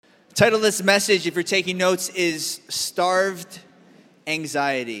Title of this message, if you're taking notes, is Starved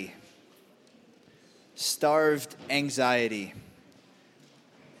Anxiety. Starved Anxiety.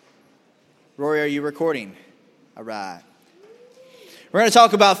 Rory, are you recording? All right. We're going to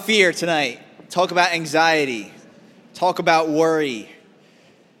talk about fear tonight. Talk about anxiety. Talk about worry.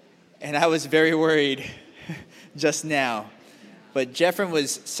 And I was very worried just now. But Jeffrin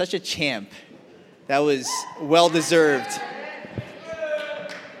was such a champ. That was well-deserved.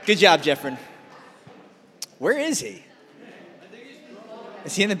 Good job, Jeffrin. Where is he?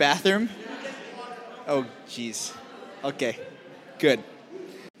 Is he in the bathroom? Oh, jeez. Okay, good.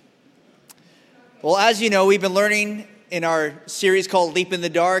 Well, as you know, we've been learning in our series called Leap in the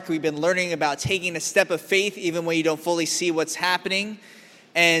Dark. We've been learning about taking a step of faith even when you don't fully see what's happening.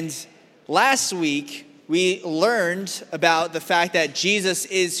 And last week, we learned about the fact that Jesus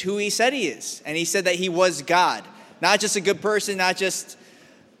is who he said he is. And he said that he was God. Not just a good person, not just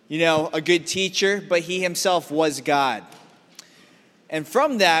a good teacher, but he himself was God. And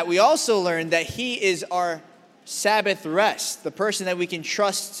from that, we also learned that he is our Sabbath rest, the person that we can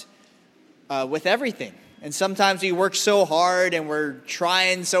trust with everything. And sometimes we work so hard and we're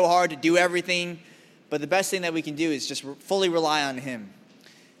trying so hard to do everything, but the best thing that we can do is just fully rely on him.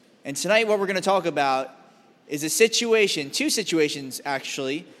 And tonight what we're going to talk about is two situations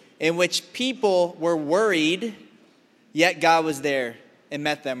actually, in which people were worried, yet God was there and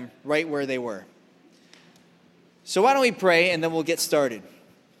met them right where they were. So why don't we pray and then we'll get started.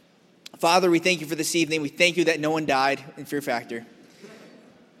 Father, we thank you for this evening. We thank you that no one died in Fear Factor.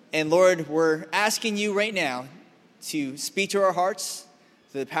 And Lord, we're asking you right now to speak to our hearts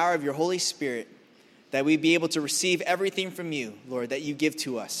through the power of your Holy Spirit, that we be able to receive everything from you, Lord, that you give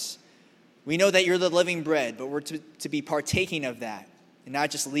to us. We know that you're the living bread, but we're to be partaking of that and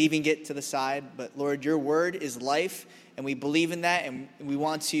not just leaving it to the side. But Lord, your word is life, and we believe in that, and we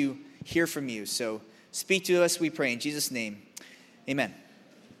want to hear from you. So speak to us, we pray, in Jesus' name. Amen.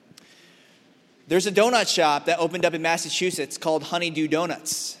 There's a donut shop that opened up in Massachusetts called Honeydew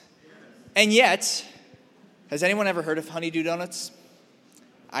Donuts. And yet, has anyone ever heard of Honeydew Donuts?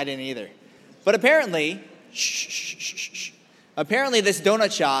 I didn't either. But apparently this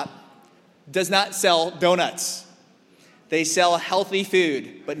donut shop does not sell donuts. They sell healthy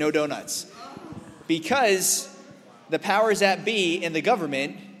food, but no donuts. Because the powers that be in the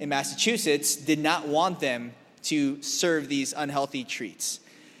government in Massachusetts did not want them to serve these unhealthy treats.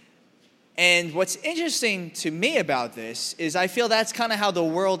 And what's interesting to me about this is I feel that's kind of how the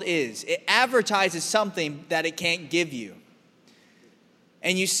world is. It advertises something that it can't give you.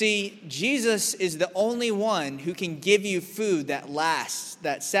 And you see, Jesus is the only one who can give you food that lasts,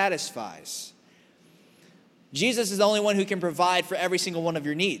 that satisfies. Jesus is the only one who can provide for every single one of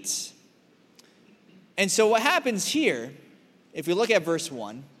your needs. And so what happens here, if we look at verse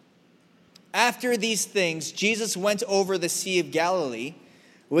 1, after these things, Jesus went over the Sea of Galilee,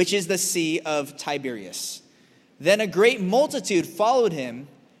 which is the Sea of Tiberias. Then a great multitude followed him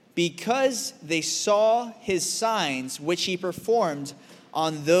because they saw his signs, which he performed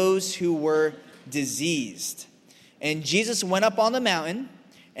on those who were diseased. And Jesus went up on the mountain,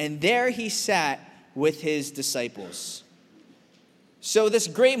 and there he sat with his disciples. So this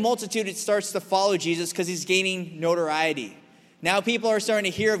great multitude, it starts to follow Jesus because he's gaining notoriety. Now people are starting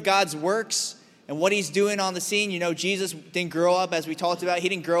to hear of God's works and what he's doing on the scene. Jesus didn't grow up, as we talked about. He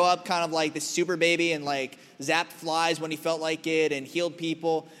didn't grow up kind of like this super baby and like zapped flies when he felt like it and healed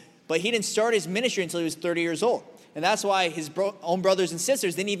people. But he didn't start his ministry until he was 30 years old. And that's why his own brothers and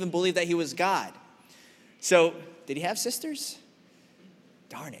sisters didn't even believe that he was God. So, did he have sisters?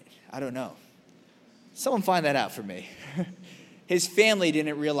 Darn it, I don't know. Someone find that out for me. His family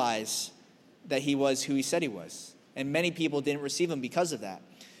didn't realize that he was who he said he was. And many people didn't receive him because of that.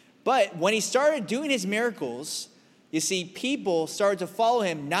 But when he started doing his miracles, you see, people started to follow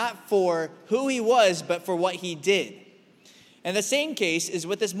him not for who he was, but for what he did. And the same case is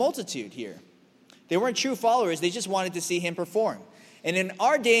with this multitude here. They weren't true followers. They just wanted to see him perform. And in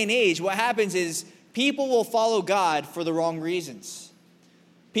our day and age, what happens is people will follow God for the wrong reasons.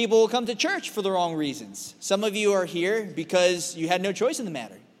 People will come to church for the wrong reasons. Some of you are here because you had no choice in the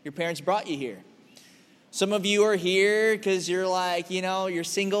matter. Your parents brought you here. Some of you are here because you're like, you're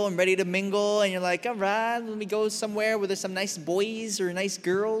single and ready to mingle. And you're like, all right, let me go somewhere where there's some nice boys or nice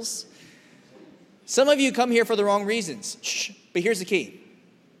girls. Some of you come here for the wrong reasons. But here's the key.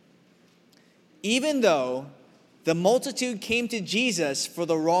 Even though the multitude came to Jesus for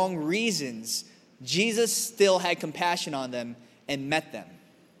the wrong reasons, Jesus still had compassion on them and met them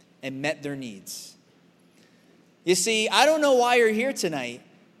and met their needs. You see, I don't know why you're here tonight,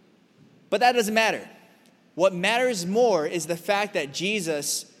 but that doesn't matter. What matters more is the fact that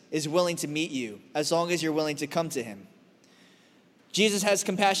Jesus is willing to meet you as long as you're willing to come to him. Jesus has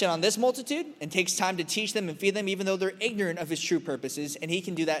compassion on this multitude and takes time to teach them and feed them even though they're ignorant of his true purposes, and he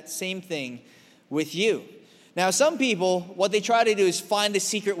can do that same thing with you. Now, some people, what they try to do is find the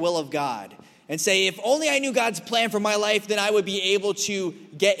secret will of God and say, if only I knew God's plan for my life, then I would be able to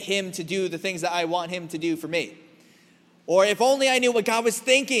get him to do the things that I want him to do for me. Or if only I knew what God was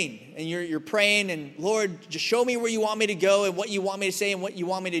thinking, and you're praying, and Lord, just show me where you want me to go and what you want me to say and what you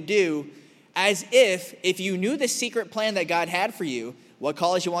want me to do, as if you knew the secret plan that God had for you, what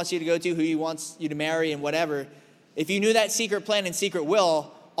college he wants you to go to, who he wants you to marry and whatever, if you knew that secret plan and secret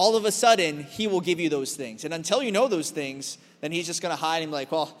will, all of a sudden, he will give you those things. And until you know those things, then he's just going to hide and be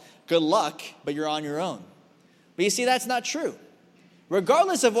like, well, good luck, but you're on your own. But you see, that's not true.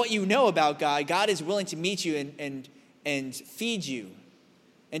 Regardless of what you know about God, God is willing to meet you and feed you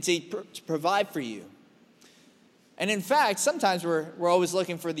and to provide for you. And in fact, sometimes we're always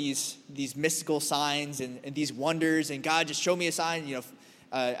looking for these mystical signs and these wonders, and God, just show me a sign.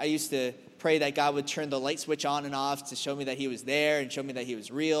 I used to pray that God would turn the light switch on and off to show me that he was there and show me that he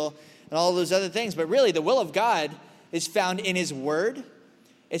was real and all those other things. But really, the will of God is found in his word.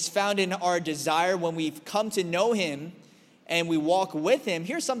 It's found in our desire when we've come to know him and we walk with him.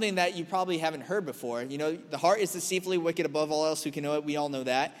 Here's something that you probably haven't heard before. The heart is deceitfully wicked above all else. Who can know it? We all know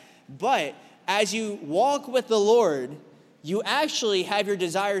that. But as you walk with the Lord, you actually have your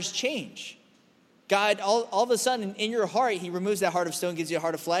desires change. God, all of a sudden, in your heart, he removes that heart of stone, gives you a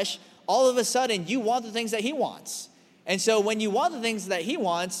heart of flesh. All of a sudden, you want the things that he wants. And so when you want the things that he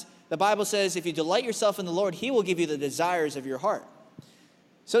wants, the Bible says if you delight yourself in the Lord, he will give you the desires of your heart.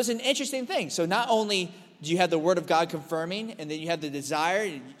 So it's an interesting thing. So not only do you have the word of God confirming, and then you have the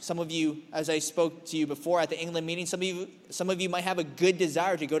desire. Some of you, as I spoke to you before at the England meeting, some of you might have a good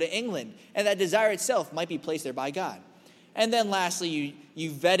desire to go to England, and that desire itself might be placed there by God. And then lastly,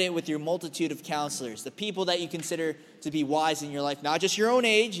 you vet it with your multitude of counselors, the people that you consider to be wise in your life, not just your own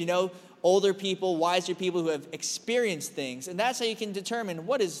age, older people, wiser people who have experienced things. And that's how you can determine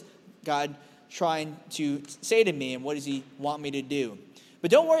what is God trying to say to me and what does he want me to do. But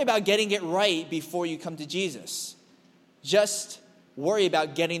don't worry about getting it right before you come to Jesus. Just worry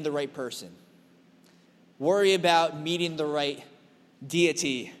about getting the right person. Worry about meeting the right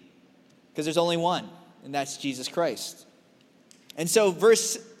deity, because there's only one, and that's Jesus Christ. And so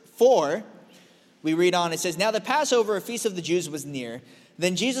verse 4, we read on, it says, "Now the Passover, a feast of the Jews, was near.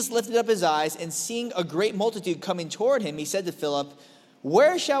 Then Jesus lifted up his eyes, and seeing a great multitude coming toward him, he said to Philip,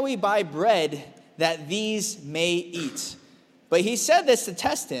 'Where shall we buy bread that these may eat?' But he said this to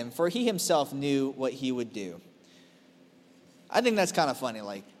test him, for he himself knew what he would do." I think that's kind of funny.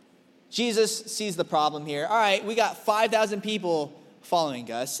 Jesus sees the problem here. All right, we got 5,000 people following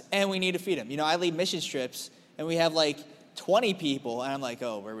us, and we need to feed them. I lead mission trips, and we have 20 people, and I'm like,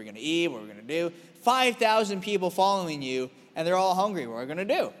 oh, where are we going to eat? What are we going to do? 5,000 people following you, and they're all hungry. What are we going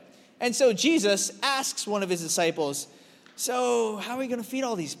to do? And so Jesus asks one of his disciples, so how are we going to feed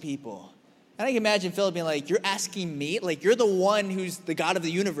all these people? And I can imagine Philip being like, you're asking me? You're the one who's the God of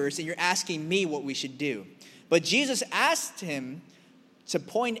the universe, and you're asking me what we should do. But Jesus asked him to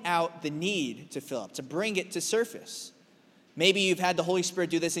point out the need to Philip, to bring it to surface. Maybe you've had the Holy Spirit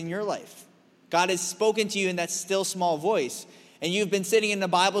do this in your life. God has spoken to you in that still small voice, and you've been sitting in a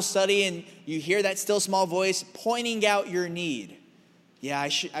Bible study, and you hear that still small voice pointing out your need. Yeah, I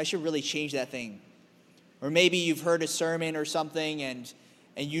should really change that thing. Or maybe you've heard a sermon or something, and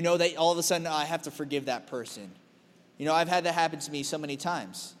you know that all of a sudden, I have to forgive that person. I've had that happen to me so many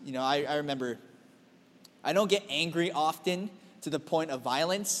times. I remember, I don't get angry often to the point of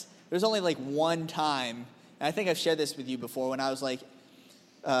violence. There's only one time, and I think I've shared this with you before, when I was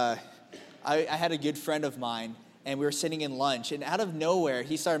I had a good friend of mine, and we were sitting in lunch, and out of nowhere,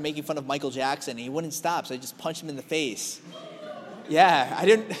 he started making fun of Michael Jackson, and he wouldn't stop, so I just punched him in the face. Yeah, I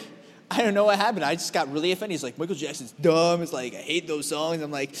don't know what happened. I just got really offended. He's like, Michael Jackson's dumb. It's I hate those songs.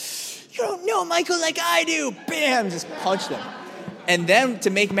 I'm like, you don't know Michael like I do. Bam, just punched him. And then to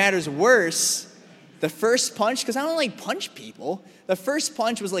make matters worse, the first punch, because I don't punch people, the first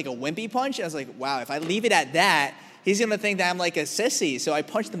punch was a wimpy punch. I was like, wow, if I leave it at that, he's going to think that I'm a sissy. So I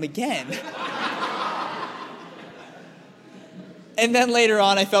punched him again. And then later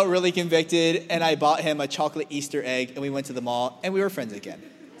on, I felt really convicted, and I bought him a chocolate Easter egg, and we went to the mall, and we were friends again.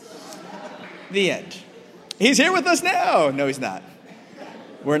 The end. He's here with us now. No, he's not.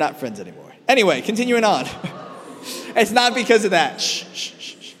 We're not friends anymore. Anyway, continuing on. It's not because of that.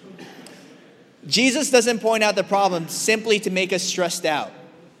 Shh. Jesus doesn't point out the problem simply to make us stressed out.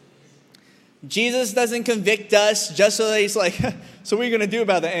 Jesus doesn't convict us just so that he's so what are you going to do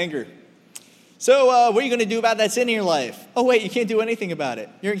about the anger? So what are you going to do about that sin in your life? Oh, wait, you can't do anything about it.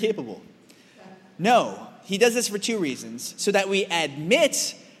 You're incapable. No, he does this for two reasons. So that we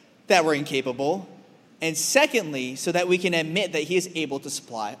admit that we're incapable, and secondly, so that we can admit that he is able to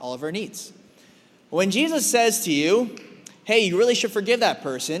supply all of our needs. When Jesus says to you, hey, you really should forgive that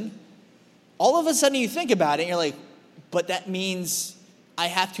person, all of a sudden you think about it and you're like, but that means I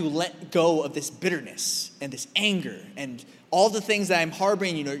have to let go of this bitterness and this anger and all the things that I'm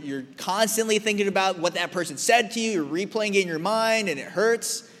harboring. You know, you're constantly thinking about what that person said to you. You're replaying it in your mind and it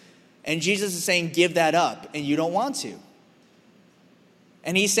hurts. And Jesus is saying, give that up, and you don't want to.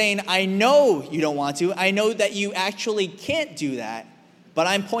 And he's saying, I know you don't want to. I know that you actually can't do that, but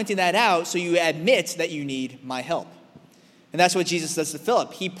I'm pointing that out so you admit that you need my help. And that's what Jesus does to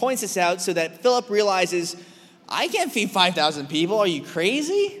Philip. He points this out so that Philip realizes, I can't feed 5,000 people. Are you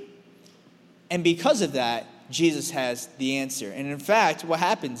crazy? And because of that, Jesus has the answer. And in fact, what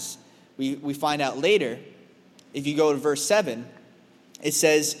happens, we find out later, if you go to verse 7, it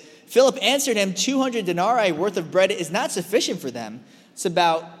says, Philip answered him, 200 denarii worth of bread is not sufficient for them. It's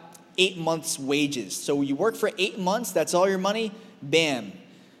about 8 months' wages. So you work for 8 months, that's all your money, bam.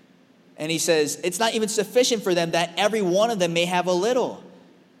 And he says, it's not even sufficient for them that every one of them may have a little.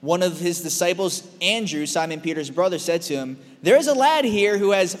 One of his disciples, Andrew, Simon Peter's brother, said to him, there is a lad here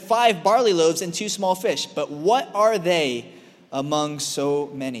who has 5 barley loaves and 2 small fish, but what are they among so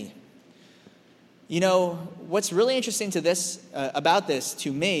many? You know, what's really interesting to this, about this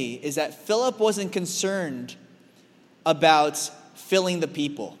to me is that Philip wasn't concerned about filling the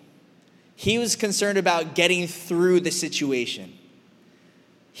people. He was concerned about getting through the situation.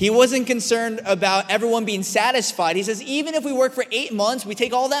 He wasn't concerned about everyone being satisfied. He says, even if we work for 8 months, we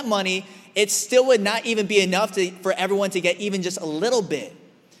take all that money, it still would not even be enough for everyone to get even just a little bit.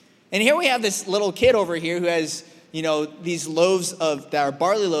 And here we have this little kid over here who has, you know, these loaves that are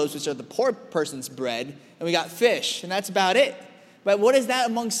barley loaves, which are the poor person's bread, and we got fish, and that's about it. But what is that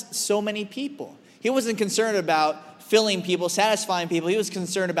amongst so many people? He wasn't concerned about filling people, satisfying people. He was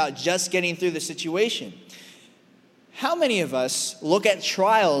concerned about just getting through the situation. How many of us look at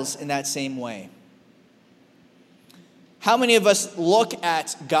trials in that same way? How many of us look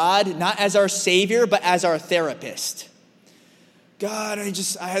at God not as our Savior, but as our therapist? God,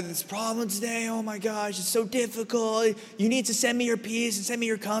 I had this problem today. Oh my gosh, it's so difficult. You need to send me your peace and send me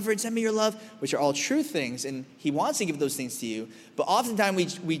your comfort, send me your love, which are all true things, and he wants to give those things to you. But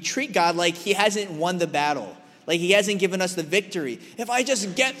oftentimes we treat God like he hasn't won the battle, like he hasn't given us the victory. If I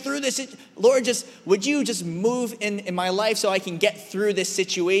just get through this, Lord, would you just move in my life so I can get through this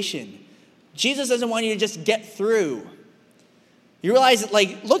situation? Jesus doesn't want you to just get through. You realize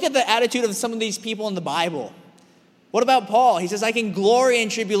that, look at the attitude of some of these people in the Bible. What about Paul? He says, I can glory in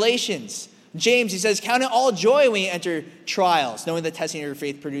tribulations. James, he says, count it all joy when you enter trials, knowing the testing of your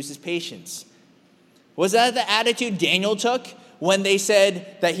faith produces patience. Was that the attitude Daniel took when they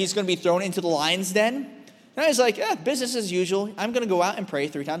said that he's going to be thrown into the lion's den? And I was like, business as usual. I'm going to go out and pray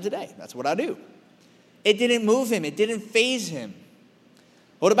 3 times a day. That's what I do. It didn't move him. It didn't faze him.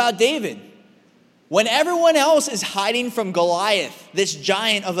 What about David? When everyone else is hiding from Goliath, this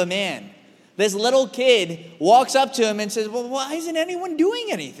giant of a man, this little kid walks up to him and says, well, why isn't anyone doing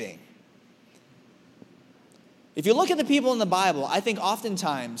anything? If you look at the people in the Bible, I think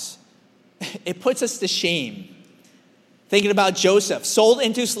oftentimes it puts us to shame. Thinking about Joseph, sold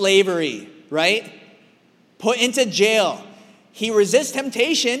into slavery, right? Put into jail. He resists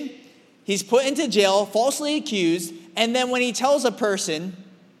temptation. He's put into jail, falsely accused. And then when he tells a person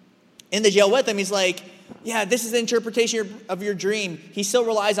in the jail with him, he's like, yeah, this is the interpretation of your dream. He still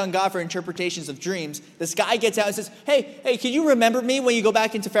relies on God for interpretations of dreams. This guy gets out and says, hey, can you remember me when you go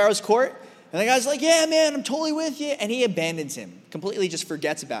back into Pharaoh's court? And the guy's like, yeah, man, I'm totally with you. And he abandons him, completely just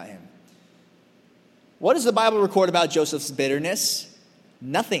forgets about him. What does the Bible record about Joseph's bitterness?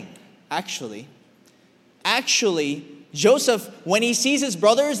 Nothing, actually. Actually, Joseph, when he sees his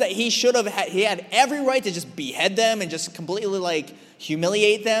brothers that he had every right to just behead them and just completely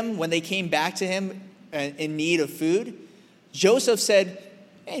humiliate them when they came back to him in need of food, Joseph said,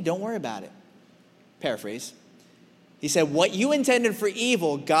 hey, don't worry about it. Paraphrase. He said, what you intended for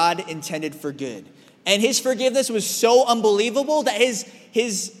evil, God intended for good. And his forgiveness was so unbelievable that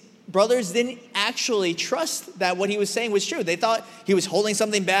his brothers didn't actually trust that what he was saying was true. They thought he was holding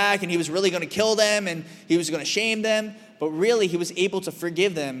something back and he was really going to kill them and he was going to shame them. But really, he was able to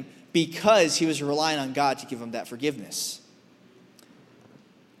forgive them because he was relying on God to give them that forgiveness.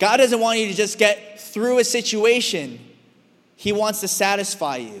 God doesn't want you to just get through a situation. He wants to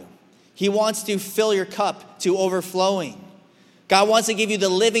satisfy you. He wants to fill your cup to overflowing. God wants to give you the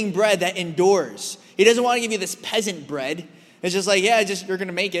living bread that endures. He doesn't want to give you this peasant bread. It's just like, you're going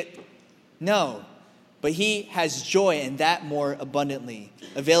to make it. No. But he has joy, and that more abundantly,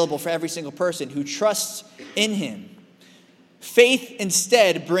 available for every single person who trusts in him. Faith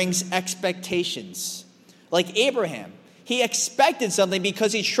instead brings expectations. Like Abraham, he expected something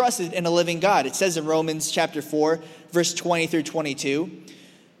because he trusted in a living God. It says in Romans chapter 4, verse 20 through 22,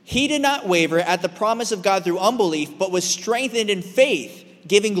 he did not waver at the promise of God through unbelief, but was strengthened in faith,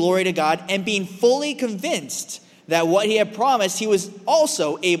 giving glory to God and being fully convinced that what he had promised he was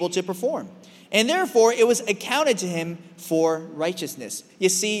also able to perform. And therefore, it was accounted to him for righteousness. You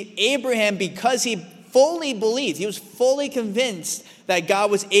see, Abraham, because he fully believed, he was fully convinced that God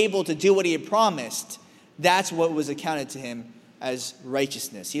was able to do what he had promised, that's what was accounted to him as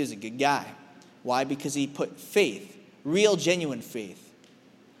righteousness. He was a good guy. Why? Because he put faith, real, genuine faith.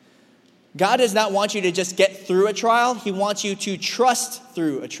 God does not want you to just get through a trial. He wants you to trust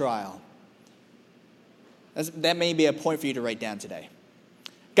through a trial. That may be a point for you to write down today.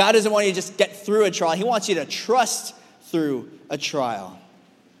 God doesn't want you to just get through a trial. He wants you to trust through a trial.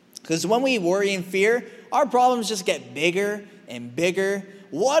 Because when we worry and fear, our problems just get bigger and bigger.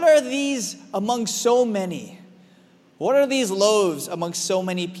 What are these among so many? What are these loaves among so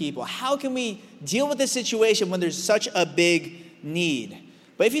many people? How can we deal with this situation when there's such a big need?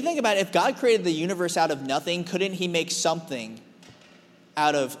 But if you think about it, if God created the universe out of nothing, couldn't he make something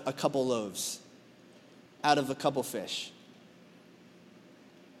out of a couple loaves, out of a couple fish?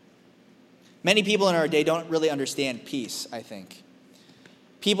 Many people in our day don't really understand peace, I think.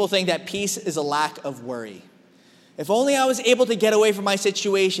 People think that peace is a lack of worry. If only I was able to get away from my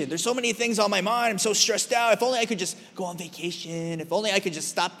situation. There's so many things on my mind. I'm so stressed out. If only I could just go on vacation. If only I could just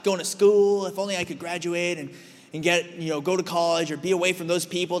stop going to school. If only I could graduate and get, go to college or be away from those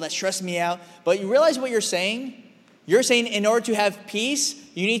people that stress me out. But you realize what you're saying? You're saying in order to have peace,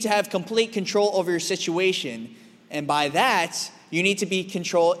 you need to have complete control over your situation. And by that, you need to be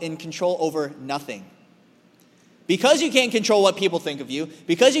in control over nothing. Because you can't control what people think of you,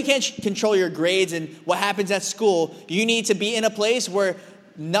 because you can't control your grades and what happens at school, you need to be in a place where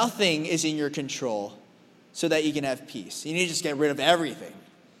nothing is in your control so that you can have peace. You need to just get rid of everything.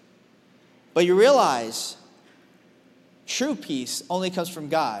 But you realize true peace only comes from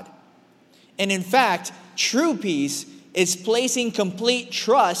God. And in fact, true peace is placing complete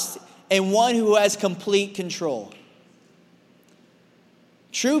trust in one who has complete control.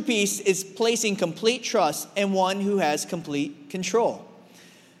 True peace is placing complete trust in one who has complete control.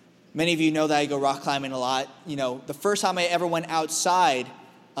 Many of you know that I go rock climbing a lot. The first time I ever went outside,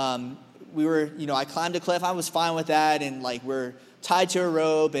 I climbed a cliff. I was fine with that, and we're tied to a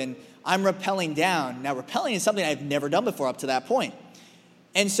rope, and I'm rappelling down. Now, rappelling is something I've never done before up to that point.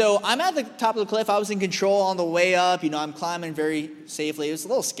 And so I'm at the top of the cliff. I was in control on the way up. I'm climbing very safely. It was a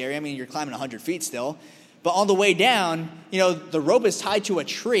little scary. I mean, you're climbing 100 feet still. But on the way down, the rope is tied to a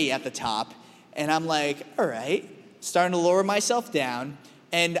tree at the top. And I'm like, all right, starting to lower myself down.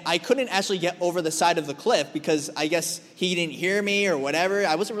 And I couldn't actually get over the side of the cliff because I guess he didn't hear me or whatever.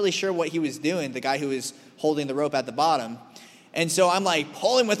 I wasn't really sure what he was doing, the guy who was holding the rope at the bottom. And so I'm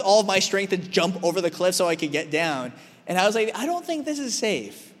pulling with all of my strength to jump over the cliff so I could get down. And I was like, I don't think this is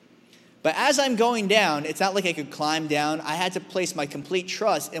safe. But as I'm going down, it's not like I could climb down. I had to place my complete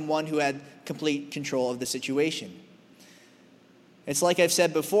trust in one who had complete control of the situation. It's like I've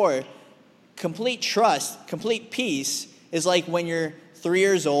said before, complete trust, complete peace is like when you're 3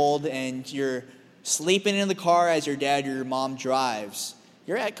 years old and you're sleeping in the car as your dad or your mom drives.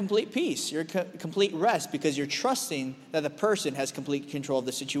 You're at complete peace. You're at complete rest because you're trusting that the person has complete control of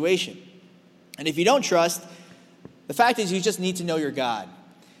the situation. And if you don't trust, the fact is you just need to know your God.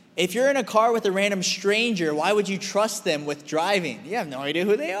 If you're in a car with a random stranger, why would you trust them with driving? You have no idea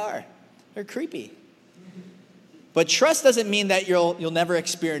who they are. They're creepy. But trust doesn't mean that you'll never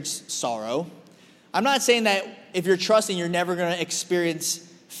experience sorrow. I'm not saying that if you're trusting, you're never going to experience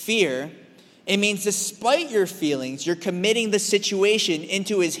fear. It means despite your feelings, you're committing the situation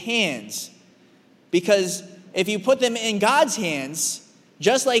into his hands. Because if you put them in God's hands,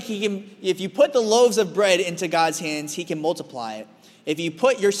 just like if you put the loaves of bread into God's hands, he can multiply it. If you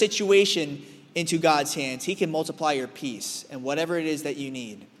put your situation into God's hands, he can multiply your peace and whatever it is that you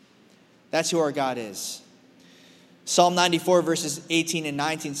need. That's who our God is. Psalm 94 verses 18 and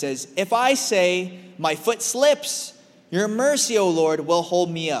 19 says, "If I say my foot slips, your mercy, O Lord, will hold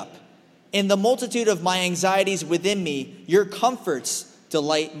me up. In the multitude of my anxieties within me, your comforts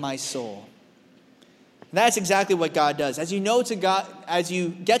delight my soul." And that's exactly what God does. As you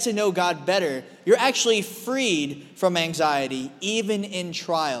get to know God better, you're actually freed from anxiety, even in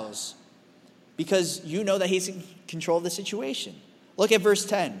trials, because you know that he's in control of the situation. Look at verse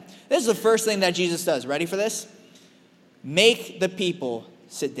 10. This is the first thing that Jesus does. Ready for this? Make the people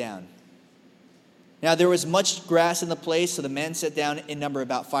sit down. Now there was much grass in the place, so the men sat down in number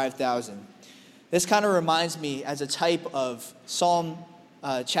about 5,000. This kind of reminds me as a type of Psalm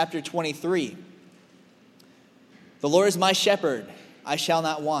chapter 23. The Lord is my shepherd, I shall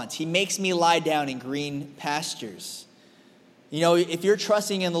not want. He makes me lie down in green pastures. You know, if you're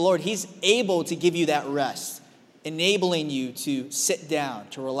trusting in the Lord, he's able to give you that rest, enabling you to sit down,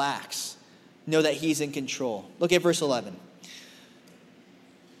 to relax, know that he's in control. Look at verse 11.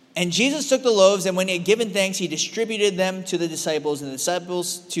 And Jesus took the loaves, and when he had given thanks, he distributed them to the disciples, and the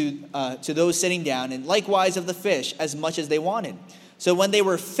disciples to those sitting down, and likewise of the fish, as much as they wanted. So when they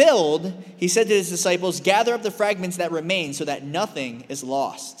were filled, he said to his disciples, gather up the fragments that remain, so that nothing is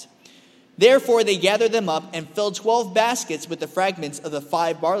lost. Therefore they gathered them up and filled 12 baskets with the fragments of the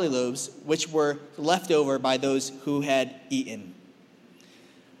 5 barley loaves, which were left over by those who had eaten.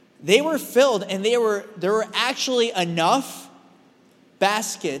 They were filled, and there were actually enough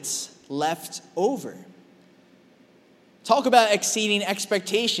baskets left over. Talk about exceeding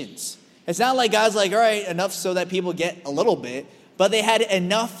expectations. It's not like God's like, all right, enough so that people get a little bit, but they had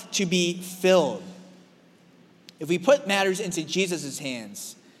enough to be filled. If we put matters into Jesus'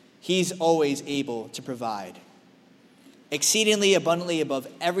 hands, he's always able to provide exceedingly abundantly above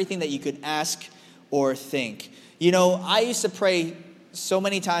everything that you could ask or think. You know, I used to pray so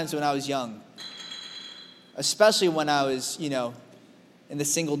many times when I was young, especially when I was, in the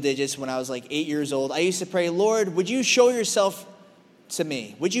single digits, when I was like 8 years old. I used to pray, Lord, would you show yourself to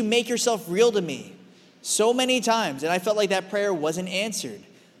me? Would you make yourself real to me? So many times, and I felt like that prayer wasn't answered.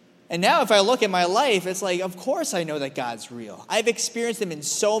 And now if I look at my life, it's like, of course I know that God's real. I've experienced him in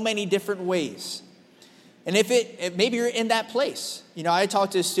so many different ways. And if maybe you're in that place. I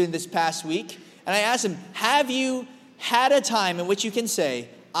talked to a student this past week, and I asked him, have you had a time in which you can say,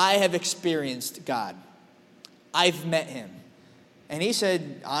 I have experienced God? I've met him. And he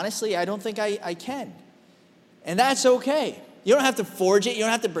said, honestly, I don't think I can. And that's okay. You don't have to forge it. You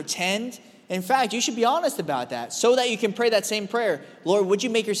don't have to pretend. In fact, you should be honest about that so that you can pray that same prayer. Lord, would you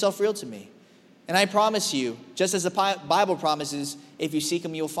make yourself real to me? And I promise you, just as the Bible promises, if you seek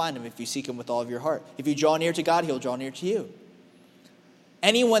him, you'll find him. If you seek him with all of your heart. If you draw near to God, he'll draw near to you.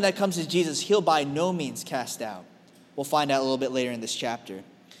 Anyone that comes to Jesus, he'll by no means cast out. We'll find out a little bit later in this chapter.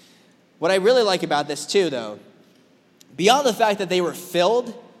 What I really like about this too, though, beyond the fact that they were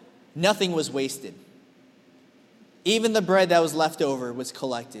filled, nothing was wasted. Even the bread that was left over was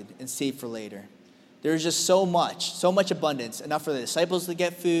collected and saved for later. There was just so much abundance, enough for the disciples to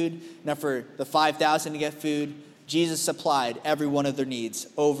get food, enough for the 5,000 to get food. Jesus supplied every one of their needs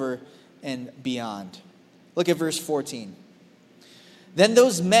over and beyond. Look at verse 14. Then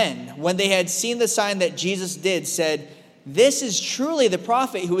those men, when they had seen the sign that Jesus did, said, this is truly the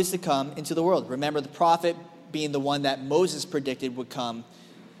prophet who is to come into the world. Remember, the prophet being the one that Moses predicted would come.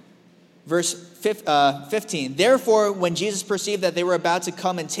 Verse 15, therefore, when Jesus perceived that they were about to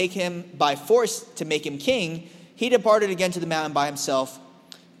come and take him by force to make him king, he departed again to the mountain by himself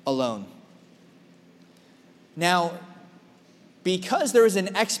alone. Now, because there was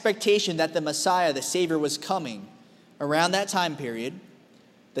an expectation that the Messiah, the Savior, was coming around that time period,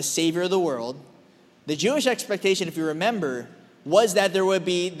 the Savior of the world, the Jewish expectation, if you remember, was that there would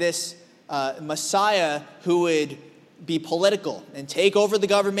be this Messiah who would be political and take over the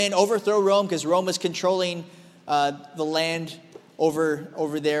government, overthrow Rome, because Rome was controlling the land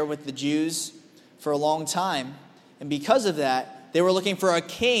over there with the Jews for a long time. And because of that, they were looking for a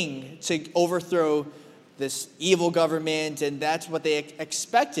king to overthrow this evil government, and that's what they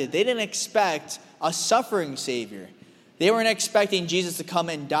expected. They didn't expect a suffering Savior. They weren't expecting Jesus to come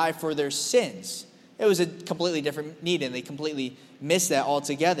and die for their sins. It was a completely different need, and they completely missed that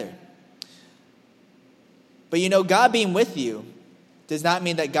altogether. But God being with you does not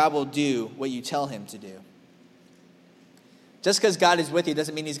mean that God will do what you tell him to do. Just because God is with you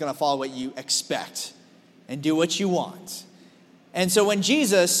doesn't mean he's going to follow what you expect and do what you want. And so when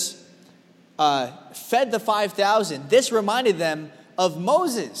Jesus fed the 5,000, this reminded them of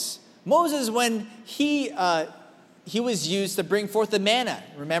Moses. Moses, when he was used to bring forth the manna.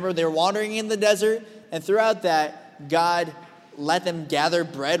 Remember, they were wandering in the desert, and throughout that, God let them gather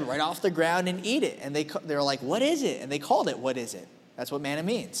bread right off the ground and eat it. And they were like, what is it? And they called it, what is it? That's what manna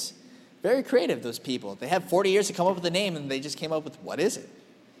means. Very creative, those people. They had 40 years to come up with a name, and they just came up with, what is it?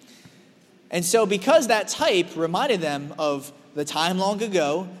 And so because that type reminded them of the time long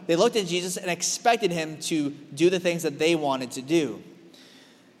ago, they looked at Jesus and expected him to do the things that they wanted to do.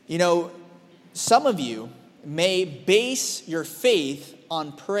 Some of you may base your faith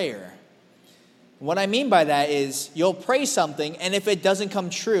on prayer. What I mean by that is you'll pray something, and if it doesn't come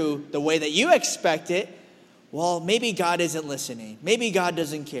true the way that you expect it, well, maybe God isn't listening. Maybe God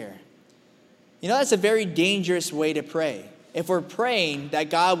doesn't care. You know, that's a very dangerous way to pray. If we're praying that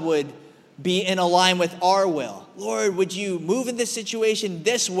God would be in line with our will. Lord, would you move in this situation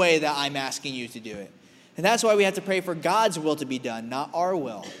this way that I'm asking you to do it? And that's why we have to pray for God's will to be done, not our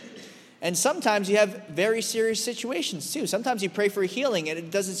will. And sometimes you have very serious situations too. Sometimes you pray for healing and it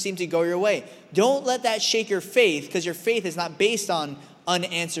doesn't seem to go your way. Don't let that shake your faith, because your faith is not based on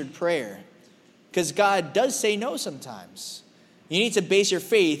unanswered prayer. Because God does say no sometimes. You need to base your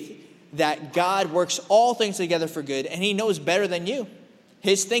faith that God works all things together for good, and he knows better than you.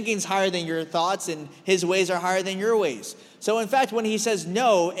 His thinking's higher than your thoughts, and his ways are higher than your ways. So in fact, when he says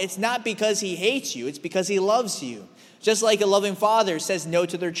no, it's not because he hates you, it's because he loves you. Just like a loving father says no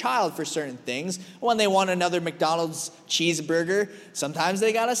to their child for certain things. When they want another McDonald's cheeseburger, sometimes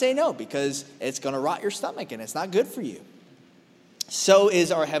they gotta say no because it's gonna rot your stomach and it's not good for you. So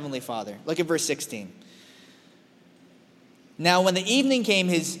is our Heavenly Father. Look at verse 16. Now when the evening came,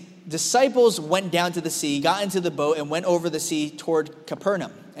 his disciples went down to the sea, got into the boat, and went over the sea toward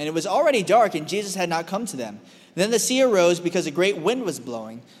Capernaum. And it was already dark, and Jesus had not come to them. Then the sea arose because a great wind was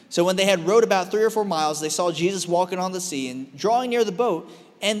blowing. So when they had rowed about 3 or 4 miles, they saw Jesus walking on the sea and drawing near the boat,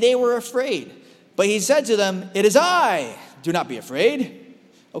 and they were afraid. But he said to them, "It is I. Do not be afraid."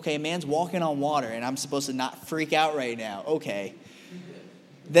 Okay, a man's walking on water, and I'm supposed to not freak out right now. Okay.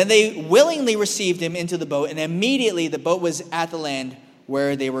 Then they willingly received him into the boat, and immediately the boat was at the land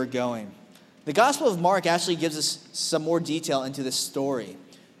where they were going. The Gospel of Mark actually gives us some more detail into this story.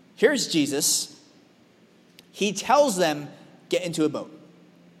 Here's Jesus. He tells them, get into a boat.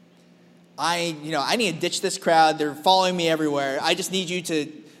 I need to ditch this crowd. They're following me everywhere. I just need you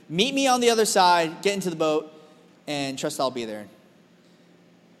to meet me on the other side, get into the boat, and trust I'll be there.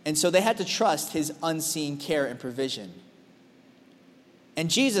 And so they had to trust his unseen care and provision. And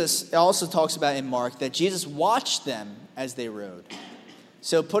Jesus also talks about in Mark that Jesus watched them as they rowed.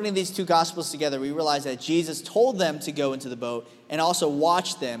 So putting these two Gospels together, we realize that Jesus told them to go into the boat and also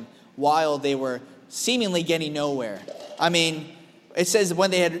watched them while they were seemingly getting nowhere. I mean, it says when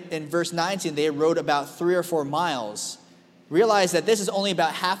they had, in verse 19, they had rowed about 3 or 4 miles. Realize that this is only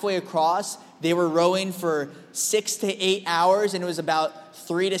about halfway across. They were rowing for 6 to 8 hours, and it was about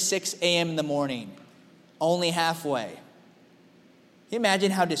 3 to 6 a.m. in the morning. Only halfway. Can you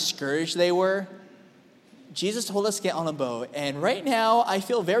imagine how discouraged they were? Jesus told us to get on a boat, and right now I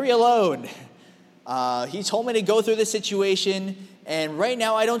feel very alone. He told me to go through this situation, and right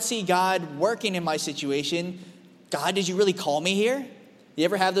now I don't see God working in my situation. God, did you really call me here? You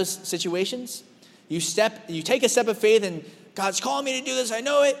ever have those situations? You take a step of faith, and God's calling me to do this, I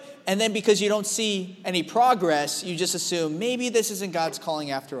know it, and then because you don't see any progress, you just assume maybe this isn't God's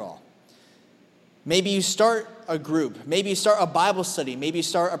calling after all. Maybe you start a group, maybe you start a Bible study, maybe you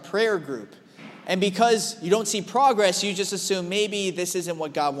start a prayer group. And because you don't see progress, you just assume maybe this isn't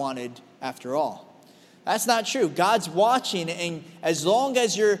what God wanted after all. That's not true. God's watching, and as long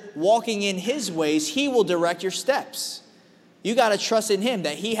as you're walking in his ways, he will direct your steps. You got to trust in him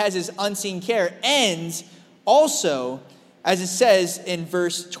that he has his unseen care. And also, as it says in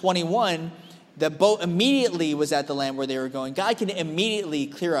verse 21, the boat immediately was at the land where they were going. God can immediately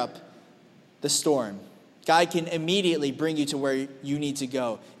clear up the storm. God can immediately bring you to where you need to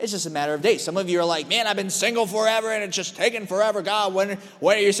go. It's just a matter of days. Some of you are like, man, I've been single forever and it's just taken forever. God, when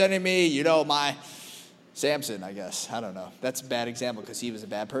are you sending me, my Samson, I guess. I don't know. That's a bad example because he was a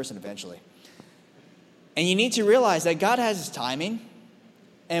bad person eventually. And you need to realize that God has his timing.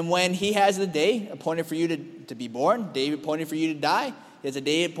 And when he has the day appointed for you to be born, day appointed for you to die, there's a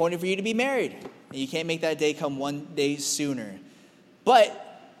day appointed for you to be married. And you can't make that day come one day sooner. But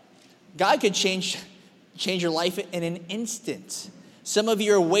God could change your life in an instant. Some of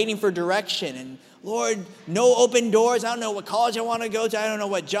you are waiting for direction, and Lord, no open doors. I don't know what college I want to go to. I don't know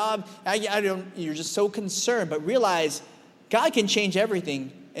what job. You're just so concerned. But realize God can change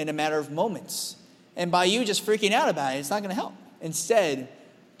everything in a matter of moments. And by you just freaking out about it, it's not going to help. Instead,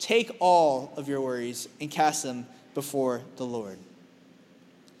 take all of your worries and cast them before the Lord.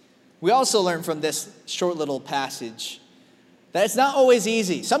 We also learn from this short little passage that it's not always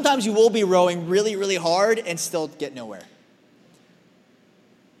easy. Sometimes you will be rowing really, really hard and still get nowhere.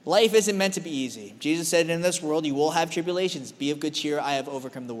 Life isn't meant to be easy. Jesus said, in this world you will have tribulations. Be of good cheer, I have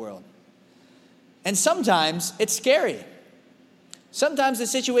overcome the world. And sometimes it's scary. Sometimes the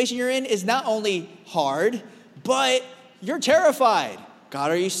situation you're in is not only hard, but you're terrified.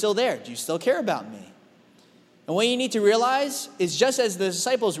 God, are you still there? Do you still care about me? And what you need to realize is just as the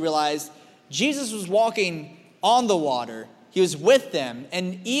disciples realized, Jesus was walking on the water. He was with them.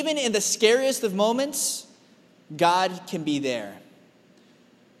 And even in the scariest of moments, God can be there.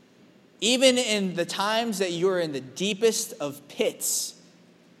 Even in the times that you're in the deepest of pits,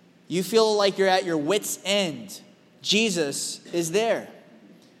 you feel like you're at your wit's end, Jesus is there.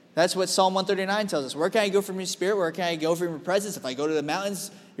 That's what Psalm 139 tells us. Where can I go from your spirit? Where can I go from your presence? If I go to the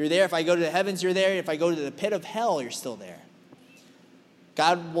mountains, you're there. If I go to the heavens, you're there. If I go to the pit of hell, you're still there.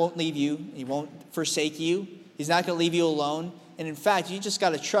 God won't leave you. He won't forsake you. He's not going to leave you alone. And in fact, you just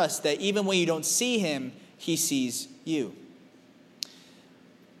got to trust that even when you don't see him, he sees you.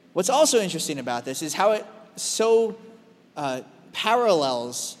 What's also interesting about this is how it so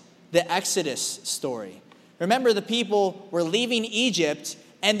parallels the Exodus story. Remember, the people were leaving Egypt,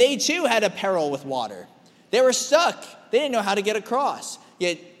 and they too had a peril with water. They were stuck. They didn't know how to get across.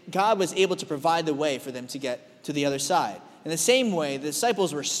 Yet God was able to provide the way for them to get to the other side. In the same way, the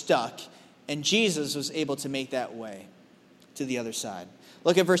disciples were stuck, and Jesus was able to make that way to the other side.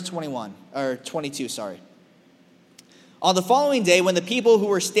 Look at verse 22. On the following day, when the people who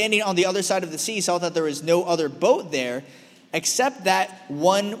were standing on the other side of the sea saw that there was no other boat there, except that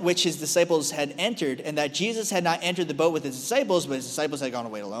one which his disciples had entered, and that Jesus had not entered the boat with his disciples, but his disciples had gone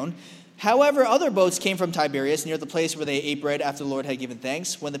away alone. However, other boats came from Tiberias, near the place where they ate bread after the Lord had given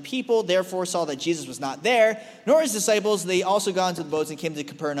thanks. When the people therefore saw that Jesus was not there, nor his disciples, they also got into the boats and came to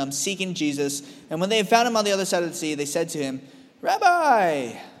Capernaum, seeking Jesus. And when they had found him on the other side of the sea, they said to him,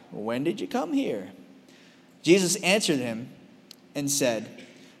 Rabbi, when did you come here? Jesus answered him and said,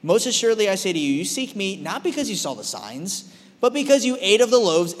 Most assuredly I say to you, you seek me not because you saw the signs, but because you ate of the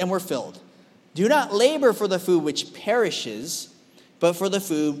loaves and were filled. Do not labor for the food which perishes, but for the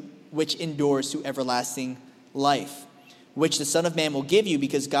food which endures to everlasting life, which the Son of Man will give you,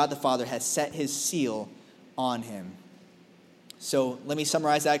 because God the Father has set his seal on him. So let me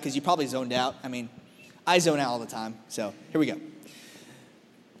summarize that, because you probably zoned out. I zone out all the time. So here we go.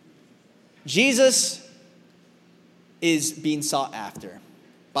 Jesus is being sought after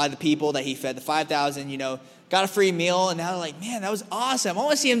by the people that he fed. The 5,000, got a free meal, and now they're like, man, that was awesome. I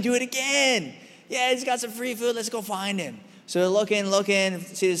want to see him do it again. Yeah, he's got some free food. Let's go find him. So they're looking,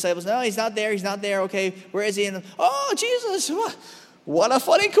 see the disciples. No, he's not there. Okay, where is he? And, oh, Jesus, what a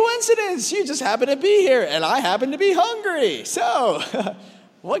funny coincidence. You just happen to be here, and I happen to be hungry. So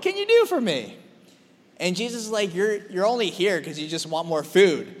what can you do for me? And Jesus is like, you're only here because you just want more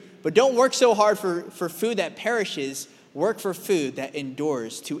food. But don't work so hard for food that perishes. Work for food that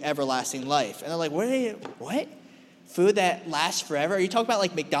endures to everlasting life. And they're like, what? Food that lasts forever? Are you talking about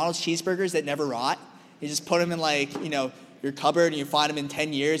like McDonald's cheeseburgers that never rot? You just put them in your cupboard and you find them in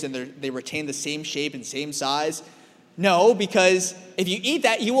 10 years and they retain the same shape and same size? No, because if you eat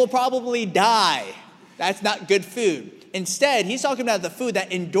that, you will probably die. That's not good food. Instead, he's talking about the food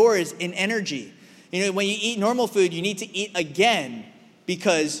that endures in energy. When you eat normal food, you need to eat again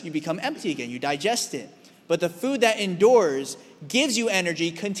because you become empty again. You digest it. But the food that endures gives you energy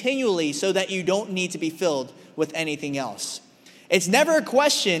continually so that you don't need to be filled with anything else. It's never a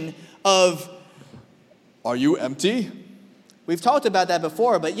question of, are you empty? We've talked about that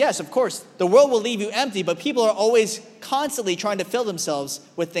before, but yes, of course, the world will leave you empty, but people are always constantly trying to fill themselves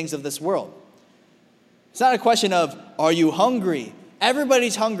with things of this world. It's not a question of, are you hungry?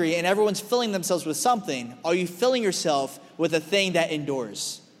 Everybody's hungry and everyone's filling themselves with something. Are you filling yourself with a thing that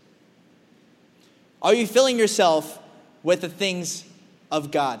endures? Are you filling yourself with the things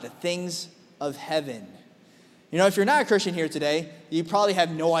of God, the things of heaven? If you're not a Christian here today, you probably have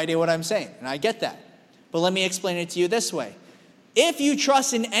no idea what I'm saying, and I get that. But let me explain it to you this way. If you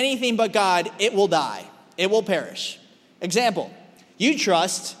trust in anything but God, it will die. It will perish. Example, you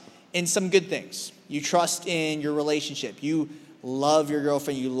trust in some good things. You trust in your relationship. You love your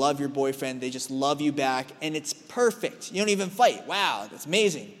girlfriend. You love your boyfriend. They just love you back, and it's perfect. You don't even fight. Wow, that's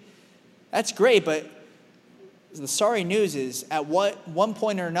amazing. That's great, but the sorry news is at one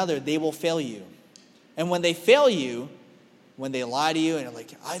point or another, they will fail you. And when they fail you, when they lie to you and they're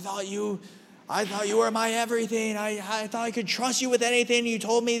like, I thought you were my everything. I thought I could trust you with anything. You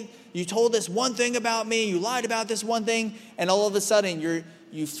told this one thing about me. You lied about this one thing. And all of a sudden,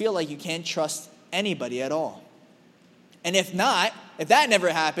 you feel like you can't trust anybody at all. And if that never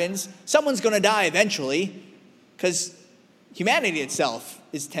happens, someone's going to die eventually, because humanity itself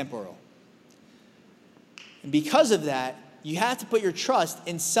is temporal. And because of that, you have to put your trust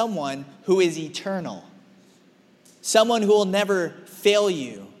in someone who is eternal. Someone who will never fail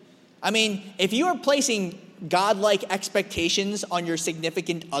you. If you are placing God-like expectations on your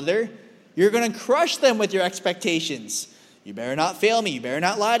significant other, you're going to crush them with your expectations. You better not fail me. You better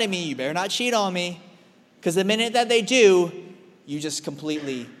not lie to me. You better not cheat on me. Because the minute that they do, you just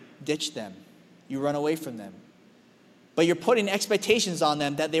completely ditch them. You run away from them. But you're putting expectations on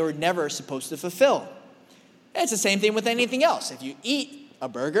them that they were never supposed to fulfill. It's the same thing with anything else. If you eat a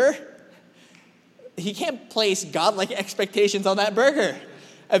burger, you can't place godlike expectations on that burger.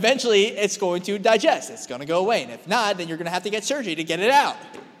 eventually it's going to digest. It's going to go away. And if not, then you're going to have to get surgery to get it out.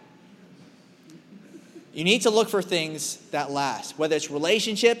 You need to look for things that last, whether it's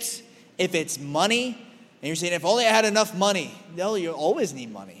relationships, if it's money, and you're saying, if only I had enough money. No, you'll always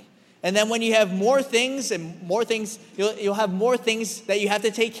need money. And then when you have more things, you'll have more things that you have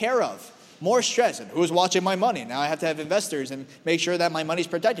to take care of. More stress. And who's watching my money? Now I have to have investors and make sure that my money's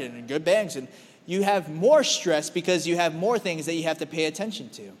protected and in good banks. And you have more stress because you have more things that you have to pay attention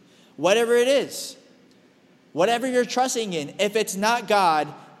to. Whatever it is, whatever you're trusting in, if it's not God,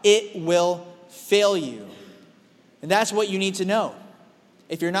 it will fail you. And that's what you need to know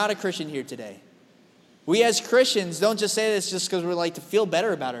if you're not a Christian here today. We as Christians don't just say this just because we like to feel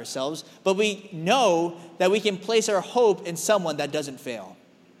better about ourselves, but we know that we can place our hope in someone that doesn't fail.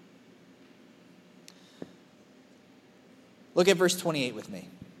 Look at verse 28 with me.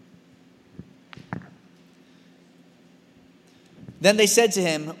 Then they said to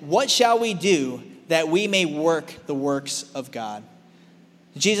him, "What shall we do that we may work the works of God?"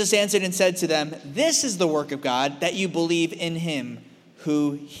 Jesus answered and said to them, "This is the work of God, that you believe in him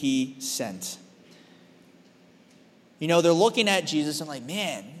who he sent." You know, they're looking at Jesus and like,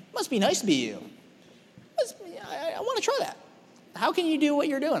 man, it must be nice to be you. I want to try that. How can you do what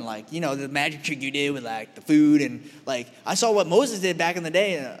you're doing? Like, you know, the magic trick you did with like the food and like, I saw what Moses did back in the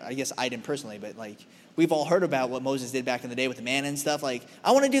day. I guess I didn't personally, but like, we've all heard about what Moses did back in the day with the manna and stuff. Like,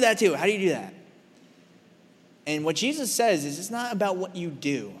 I want to do that too. How do you do that? And what Jesus says is it's not about what you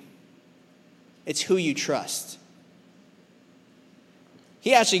do. It's who you trust.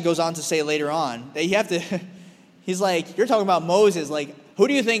 He actually goes on to say later on that you have to... He's like, you're talking about Moses. Like, who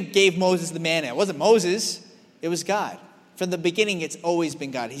do you think gave Moses the manna? It wasn't Moses. It was God. From the beginning, it's always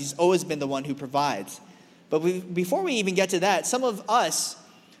been God. He's always been the one who provides. But before we even get to that, some of us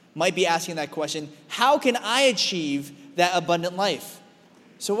might be asking that question, how can I achieve that abundant life?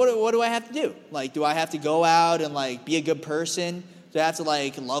 So what do I have to do? Like, do I have to go out and, like, be a good person? Do I have to,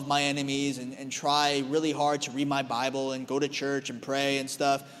 like, love my enemies and try really hard to read my Bible and go to church and pray and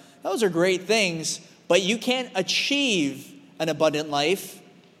stuff? Those are great things. But you can't achieve an abundant life,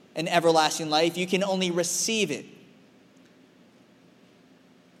 an everlasting life. You can only receive it.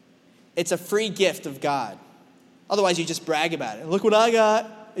 It's a free gift of God. Otherwise, you just brag about it. Look what I got,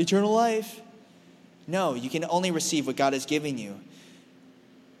 eternal life. No, you can only receive what God has given you.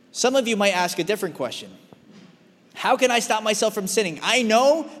 Some of you might ask a different question. How can I stop myself from sinning? I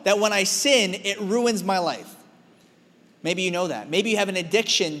know that when I sin, it ruins my life. Maybe you know that. Maybe you have an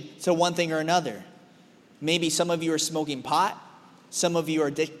addiction to one thing or another. Maybe some of you are smoking pot. Some of you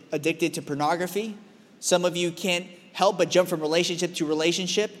are addicted to pornography. Some of you can't help but jump from relationship to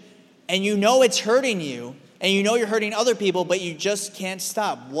relationship. And you know it's hurting you. And you know you're hurting other people, but you just can't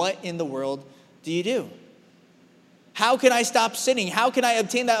stop. What in the world do you do? How can I stop sinning? How can I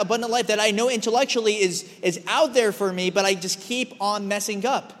obtain that abundant life that I know intellectually is out there for me, but I just keep on messing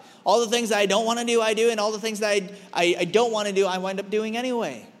up? All the things that I don't want to do, I do. And all the things that I don't want to do, I wind up doing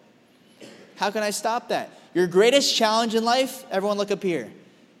anyway. How can I stop that? Your greatest challenge in life, everyone look up here.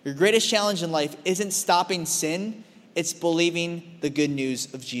 Your greatest challenge in life isn't stopping sin. It's believing the good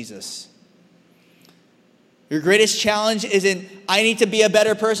news of Jesus. Your greatest challenge isn't, I need to be a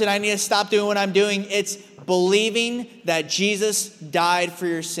better person. I need to stop doing what I'm doing. It's believing that Jesus died for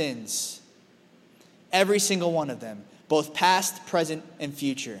your sins. Every single one of them, both past, present, and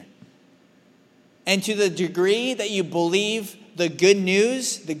future. And to the degree that you believe the good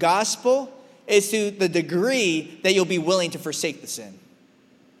news, the gospel, is to the degree that you'll be willing to forsake the sin.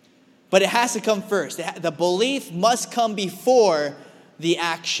 But it has to come first. The belief must come before the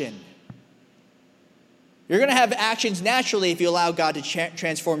action. You're going to have actions naturally if you allow God to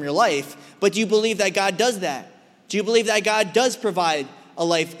transform your life. But do you believe that God does that? Do you believe that God does provide a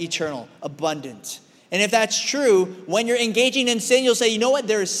life eternal, abundant? And if that's true, when you're engaging in sin, you'll say, you know what?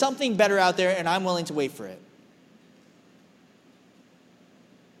 There is something better out there, and I'm willing to wait for it.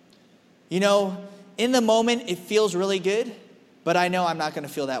 You know, in the moment, it feels really good, but I know I'm not going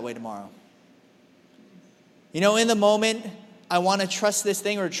to feel that way tomorrow. You know, in the moment, I want to trust this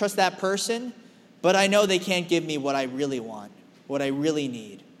thing or trust that person, but I know they can't give me what I really want, what I really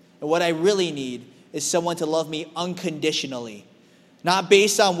need. And what I really need is someone to love me unconditionally, not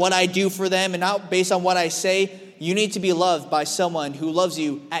based on what I do for them and not based on what I say. You need to be loved by someone who loves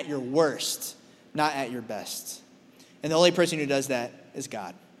you at your worst, not at your best. And the only person who does that is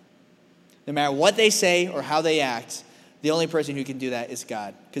God. No matter what they say or how they act, the only person who can do that is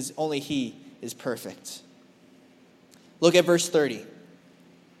God, because only He is perfect. Look at verse 30.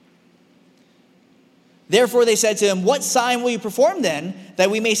 Therefore they said to him, what sign will you perform then,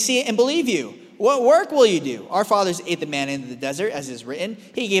 that we may see it and believe you? what work will you do? Our fathers ate the manna in the desert, as is written.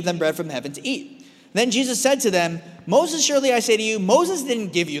 He gave them bread from heaven to eat. Then Jesus said to them, Moses, surely I say to you, Moses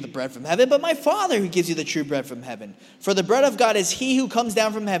didn't give you the bread from heaven, but my Father who gives you the true bread from heaven. For the bread of God is he who comes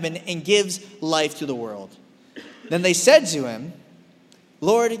down from heaven and gives life to the world. Then they said to him,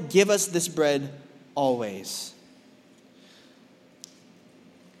 Lord, give us this bread always.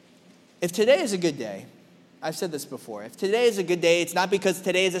 If today is a good day, I've said this before, if today is a good day, it's not because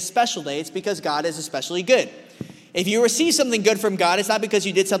today is a special day, it's because God is especially good. If you receive something good from God, it's not because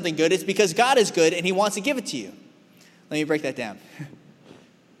you did something good, it's because God is good and he wants to give it to you. Let me break that down.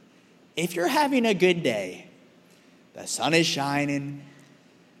 If you're having a good day, the sun is shining,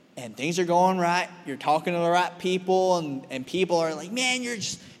 and things are going right, you're talking to the right people, and people are like, man, you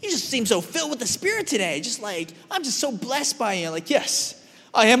just seem so filled with the Spirit today. Just like, I'm just so blessed by you. Like, yes,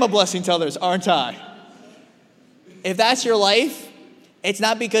 I am a blessing to others, aren't I? If that's your life, it's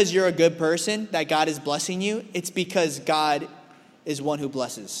not because you're a good person that God is blessing you. It's because God is one who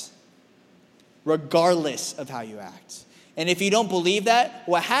blesses, regardless of how you act. And if you don't believe that,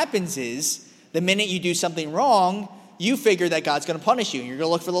 what happens is the minute you do something wrong, you figure that God's going to punish you. And you're going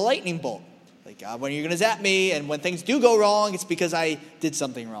to look for the lightning bolt. Like, God, when are you going to zap me? And when things do go wrong, it's because I did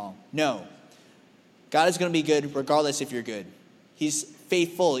something wrong. No. God is going to be good regardless if you're good. He's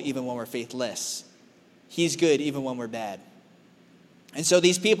faithful even when we're faithless. He's good even when we're bad. And so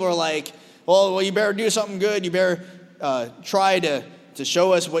these people are like, well, you better do something good. You better try to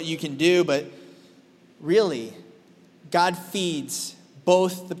show us what you can do. But really, God feeds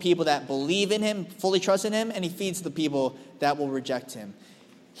both the people that believe in him, fully trust in him, and he feeds the people that will reject him.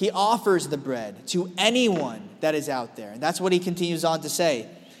 He offers the bread to anyone that is out there. And that's what he continues on to say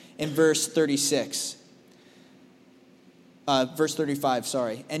in verse 36. Verse 35,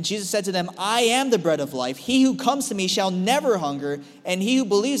 sorry. And Jesus said to them, I am the bread of life. He who comes to me shall never hunger, and he who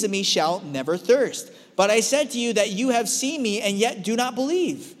believes in me shall never thirst. But I said to you that you have seen me and yet do not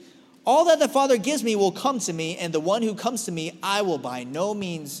believe. All that the Father gives me will come to me, and the one who comes to me I will by no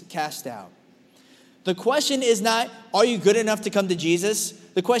means cast out. The question is not, are you good enough to come to Jesus?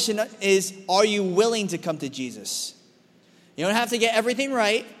 The question is, are you willing to come to Jesus? You don't have to get everything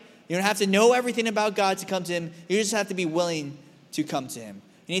right. You don't have to know everything about God to come to him. You just have to be willing to come to him.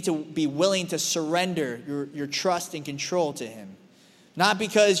 You need to be willing to surrender your trust and control to him. Not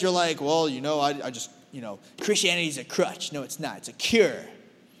because you're like, well, I just, Christianity is a crutch. No, it's not. It's a cure.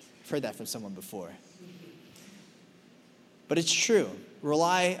 I've heard that from someone before. But it's true.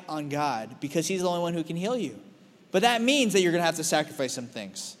 Rely on God because he's the only one who can heal you. But that means that you're going to have to sacrifice some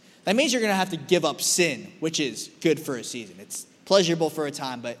things. That means you're going to have to give up sin, which is good for a season. It's pleasurable for a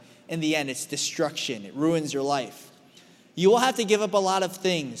time, but in the end, it's destruction. It ruins your life. You will have to give up a lot of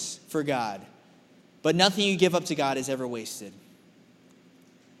things for God, but nothing you give up to God is ever wasted.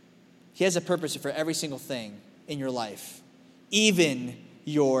 He has a purpose for every single thing in your life, even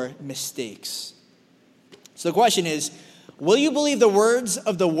your mistakes. So the question is, will you believe the words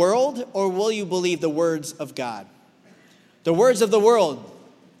of the world, or will you believe the words of God? The words of the world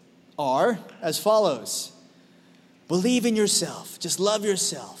are as follows. Believe in yourself. Just love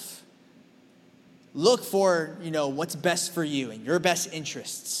yourself. Look for, what's best for you and your best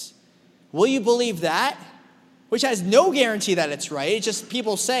interests. Will you believe that? Which has no guarantee that it's right. It's just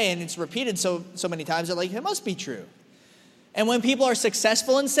people say, and it's repeated so many times, that it must be true. And when people are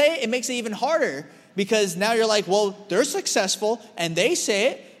successful and say it, it makes it even harder because now you're like, well, they're successful and they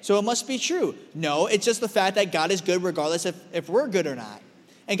say it, so it must be true. No, it's just the fact that God is good regardless if we're good or not.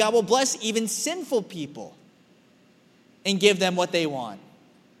 And God will bless even sinful people and give them what they want.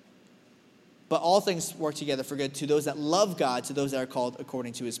 But all things work together for good to those that love God, to those that are called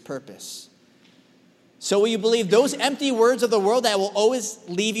according to his purpose. So will you believe those empty words of the world that will always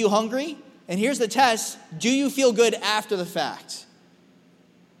leave you hungry? And here's the test. Do you feel good after the fact?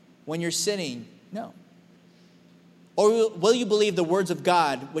 When you're sinning, no. Or will you believe the words of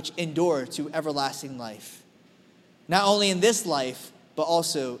God which endure to everlasting life? Not only in this life, but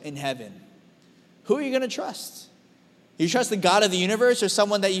also in heaven. Who are you going to trust? You trust the God of the universe or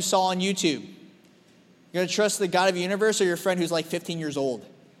someone that you saw on YouTube? You're going to trust the God of the universe or your friend who's like 15 years old?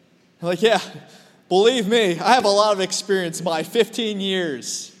 I'm like, yeah, believe me, I have a lot of experience in my 15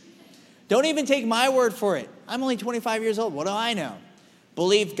 years. Don't even take my word for it. I'm only 25 years old. What do I know?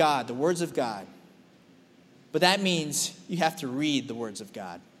 Believe God, the words of God. But that means you have to read the words of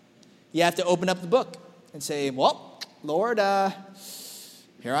God. You have to open up the book and say, well, Lord,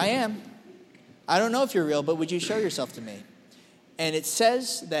 here I am. I don't know if you're real, but would you show yourself to me? And it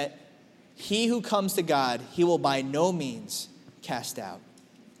says that he who comes to God, he will by no means cast out.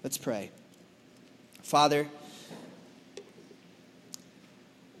 Let's pray. Father,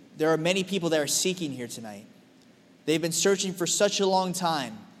 there are many people that are seeking here tonight. They've been searching for such a long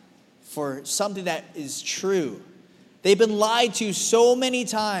time for something that is true. They've been lied to so many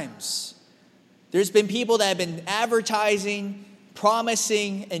times. There's been people that have been advertising,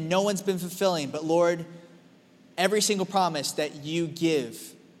 promising, and no one's been fulfilling. But Lord, every single promise that you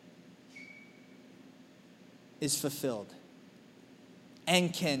give is fulfilled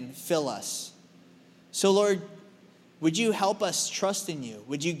and can fill us. So Lord, would you help us trust in you?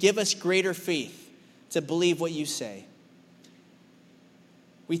 Would you give us greater faith to believe what you say?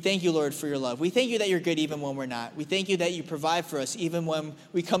 We thank you, Lord, for your love. We thank you that you're good even when we're not. We thank you that you provide for us even when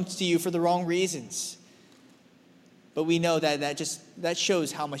we come to you for the wrong reasons. But we know that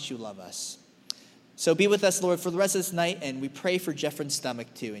shows how much you love us. So be with us, Lord, for the rest of this night, and we pray for Jeffrey's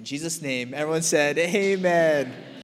stomach too. In Jesus' name, everyone said, amen.